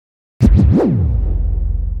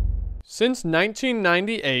Since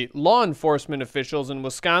 1998, law enforcement officials in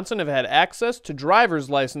Wisconsin have had access to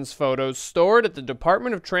driver's license photos stored at the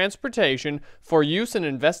Department of Transportation for use in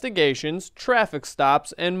investigations, traffic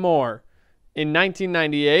stops, and more. In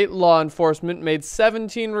 1998, law enforcement made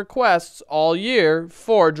 17 requests all year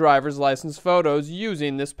for driver's license photos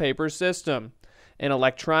using this paper system. An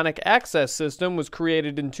electronic access system was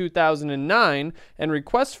created in 2009, and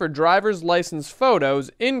requests for driver's license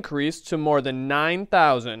photos increased to more than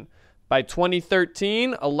 9,000. By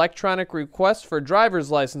 2013, electronic requests for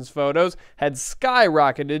driver's license photos had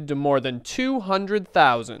skyrocketed to more than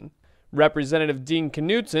 200,000. Representative Dean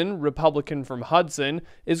Knutson, Republican from Hudson,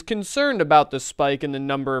 is concerned about the spike in the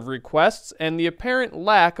number of requests and the apparent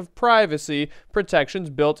lack of privacy protections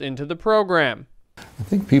built into the program. I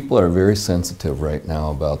think people are very sensitive right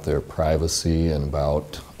now about their privacy and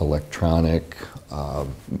about electronic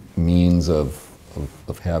means of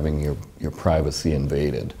having your privacy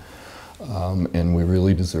invaded. And we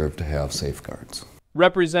really deserve to have safeguards.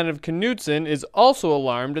 Representative Knutson is also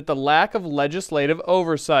alarmed at the lack of legislative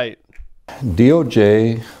oversight.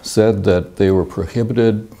 DOJ said that they were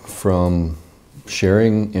prohibited from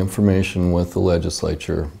sharing information with the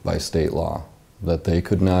legislature by state law, that they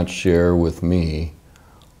could not share with me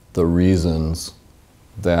the reasons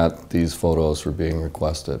that these photos were being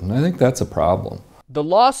requested. And I think that's a problem. The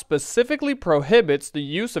law specifically prohibits the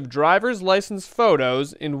use of driver's license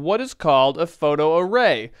photos in what is called a photo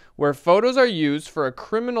array, where photos are used for a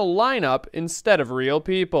criminal lineup instead of real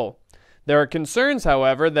people. There are concerns,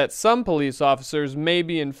 however, that some police officers may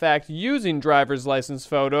be in fact using driver's license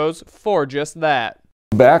photos for just that.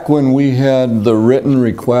 Back when we had the written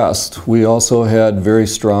request, we also had very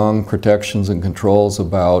strong protections and controls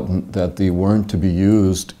about that they weren't to be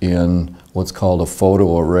used in what's called a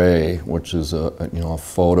photo array, which is a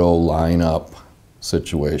photo lineup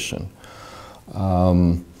situation.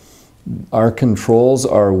 Our controls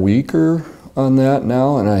are weaker on that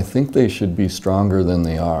now, and I think they should be stronger than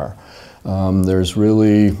they are. There's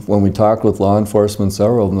really, when we talked with law enforcement,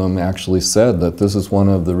 several of them actually said that this is one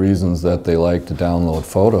of the reasons that they like to download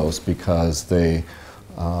photos, because they,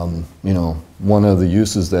 one of the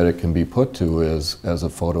uses that it can be put to is as a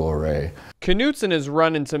photo array. Knutson has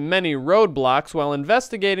run into many roadblocks while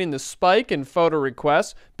investigating the spike in photo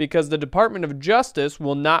requests because the Department of Justice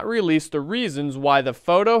will not release the reasons why the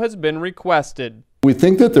photo has been requested. We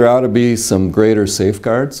think that there ought to be some greater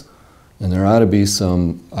safeguards, and there ought to be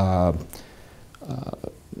some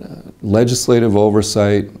legislative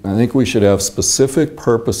oversight. I think we should have specific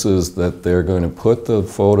purposes that they're going to put the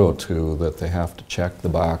photo to, that they have to check the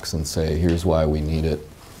box and say, here's why we need it.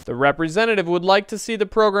 The representative would like to see the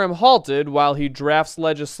program halted while he drafts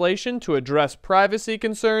legislation to address privacy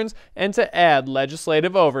concerns and to add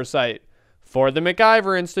legislative oversight. For the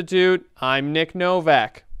MacIver Institute, I'm Nick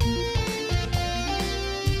Novak.